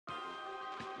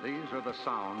These are the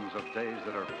sounds of days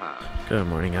that are past. Good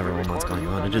morning, everyone. What's going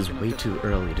on? It is way too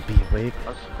early to be awake,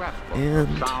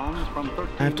 and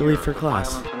I have to leave for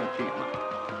class.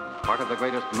 Part of the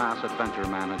greatest mass adventure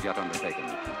man has yet undertaken.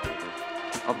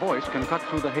 A voice can cut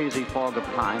through the hazy fog of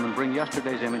time and bring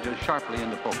yesterday's images sharply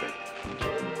into focus.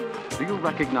 Do you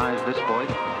recognize this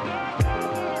voice?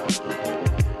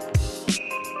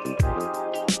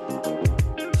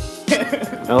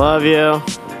 I love you.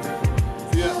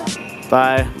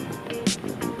 Bye.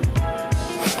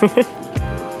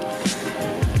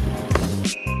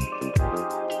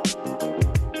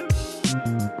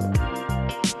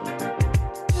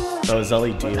 So his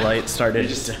LED light started.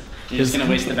 You're just gonna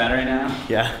waste the battery now?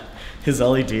 Yeah, his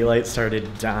LED light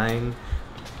started dying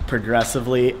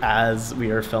progressively as we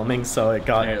were filming, so it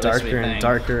got darker and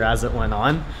darker as it went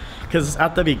on. Because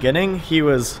at the beginning,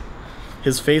 his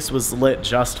face was lit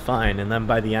just fine, and then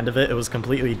by the end of it, it was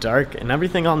completely dark, and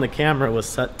everything on the camera was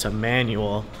set to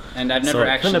manual. And I've never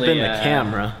couldn't have been the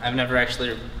camera. I've never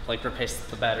actually like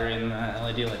replaced the battery in the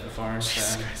LED light before.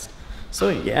 So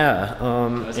yeah, it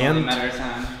was only a matter of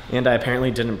time. And I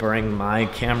apparently didn't bring my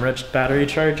camera battery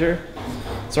charger,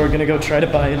 so we're gonna go try to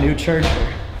buy a new charger,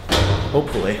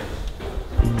 hopefully.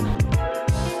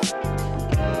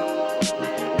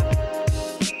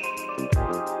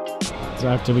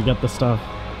 Zach, did we get the stuff?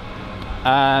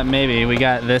 Maybe. We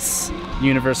got this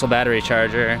universal battery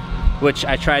charger, which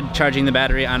I tried charging the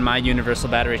battery on my universal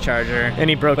battery charger. And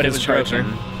he broke his charger.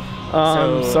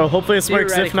 So hopefully this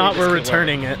works. If not, we're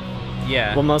returning it.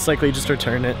 Yeah. We'll most likely just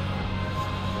return it.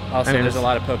 Also, there's a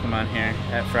lot of Pokemon here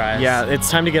at Fry's. Yeah, it's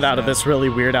time to get out of this really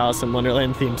weird Alice in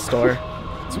Wonderland themed store.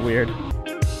 It's weird.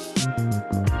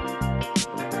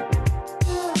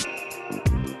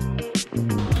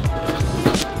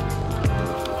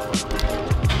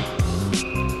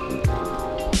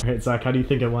 Alright, Zach, how do you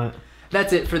think it went?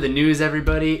 That's it for the news,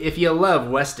 everybody. If you love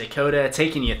WestDakota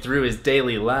taking you through his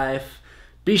daily life,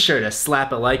 be sure to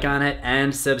slap a like on it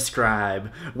and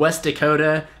subscribe.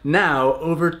 WestDakota, now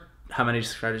over... How many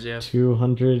subscribers do you have?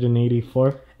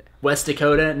 284.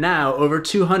 WestDakota, now over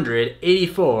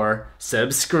 284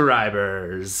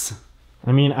 subscribers.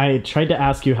 I mean, I tried to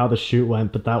ask you how the shoot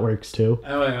went, but that works too.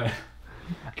 Oh, wait.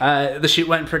 The shoot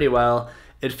went pretty well.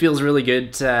 It feels really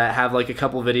good to have like a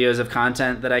couple videos of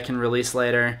content that I can release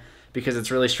later, because it's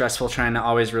really stressful trying to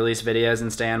always release videos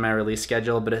and stay on my release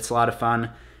schedule, but it's a lot of fun.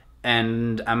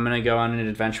 And I'm going to go on an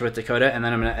adventure with Dakota, and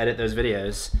then I'm going to edit those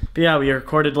videos. But yeah, we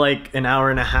recorded like an hour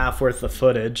and a half worth of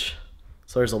footage,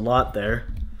 so there's a lot there.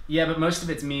 Yeah, but most of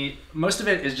it's me. Most of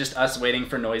it is just us waiting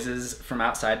for noises from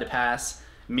outside to pass.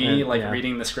 Me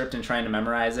reading the script and trying to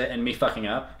memorize it, and me fucking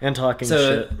up. And talking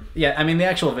shit. Yeah, I mean, the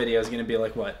actual video is going to be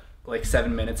like, what? Like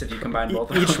 7 minutes if you combine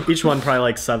both of them. Each one probably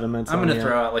like 7 minutes. I'm going to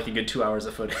throw out like a good 2 hours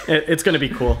of footage. It's going to be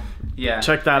cool. Yeah.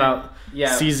 Check that out. Yeah.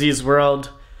 CZ's World.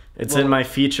 It's in my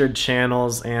featured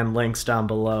channels and links down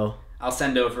below. I'll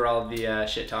send over all the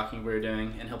shit talking we were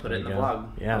doing, and he'll put it in the vlog.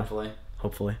 Yeah. Hopefully.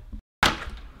 Hopefully.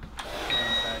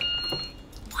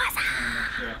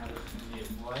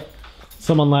 What?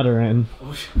 Someone let her in.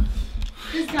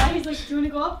 This guy, he's like, do you want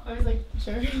to go up? I was like,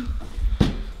 sure.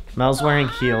 Mel's wearing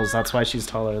heels, that's why she's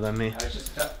taller than me. I was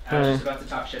just about to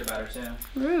talk shit about her too.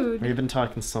 Rude. We've been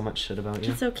talking so much shit about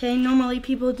you. It's okay, normally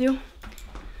people do.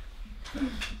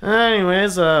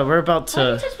 Anyways, we're about to...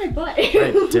 Oh, you touched my butt.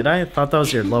 Wait, did I? I thought that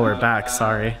was your lower back,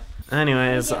 sorry.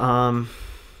 Anyways, about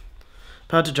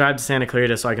to drive to Santa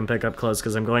Clarita so I can pick up clothes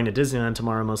because I'm going to Disneyland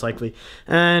tomorrow most likely.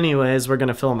 Anyways, we're going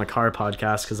to film a car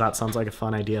podcast because that sounds like a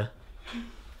fun idea.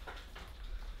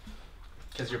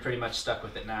 Because you're pretty much stuck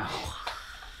with it now.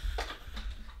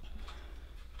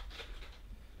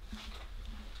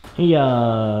 Hey,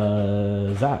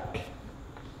 Zach.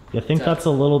 You think that's a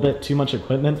little bit too much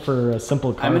equipment for a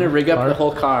simple car? I'm going to rig up the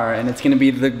whole car, and it's going to be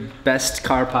the best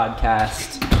car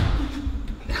podcast.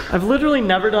 I've literally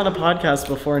never done a podcast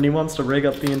before, and he wants to rig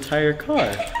up the entire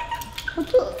car.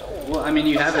 Well, I mean,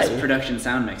 you have a production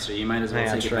sound mixer. You might as well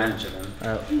take advantage of them. All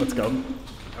right, let's go.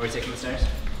 Are we taking the stairs?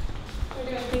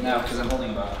 No, because I'm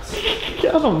holding a box. I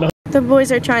don't know. The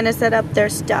boys are trying to set up their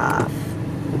stuff.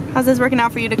 How's this working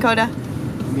out for you, Dakota?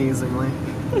 Amazingly.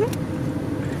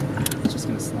 It's just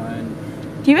going to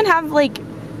slide. Do you even have, like,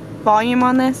 volume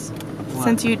on this? What?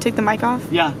 Since you took the mic off?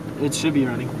 Yeah, it should be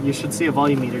running. You should see a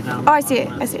volume meter down. Oh, I see it.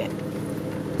 I see it.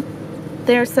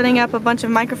 They're setting up a bunch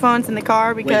of microphones in the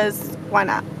car because why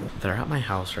not? They're at my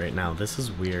house right now. This is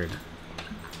weird.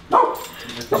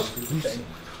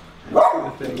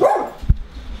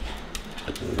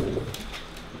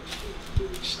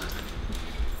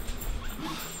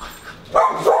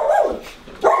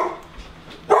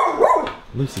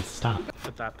 Lucy, stop.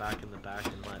 Put that back in the back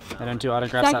and let I don't do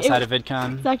autographs Zach, outside of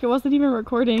VidCon. Zach, it wasn't even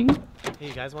recording. Hey,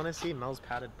 you guys want to see Mel's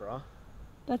padded bra?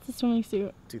 That's a swimming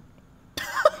suit. Dude.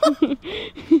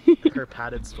 Her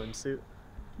padded swimsuit.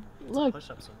 It's Look, a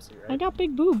push-up swimsuit, right? I got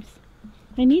big boobs.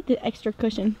 I need the extra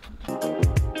cushion.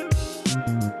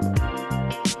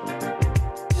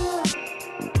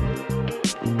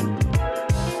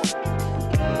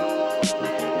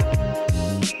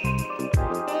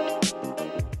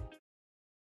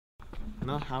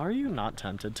 Mel, how are you not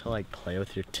tempted to like play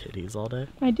with your titties all day?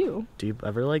 I do. Do you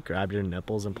ever like grab your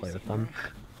nipples and play with them?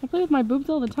 I play with my boobs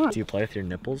all the time. Do you play with your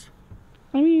nipples?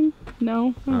 I mean,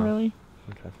 no, not Oh. really.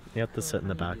 Okay. You have to sit in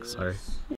the back, sorry.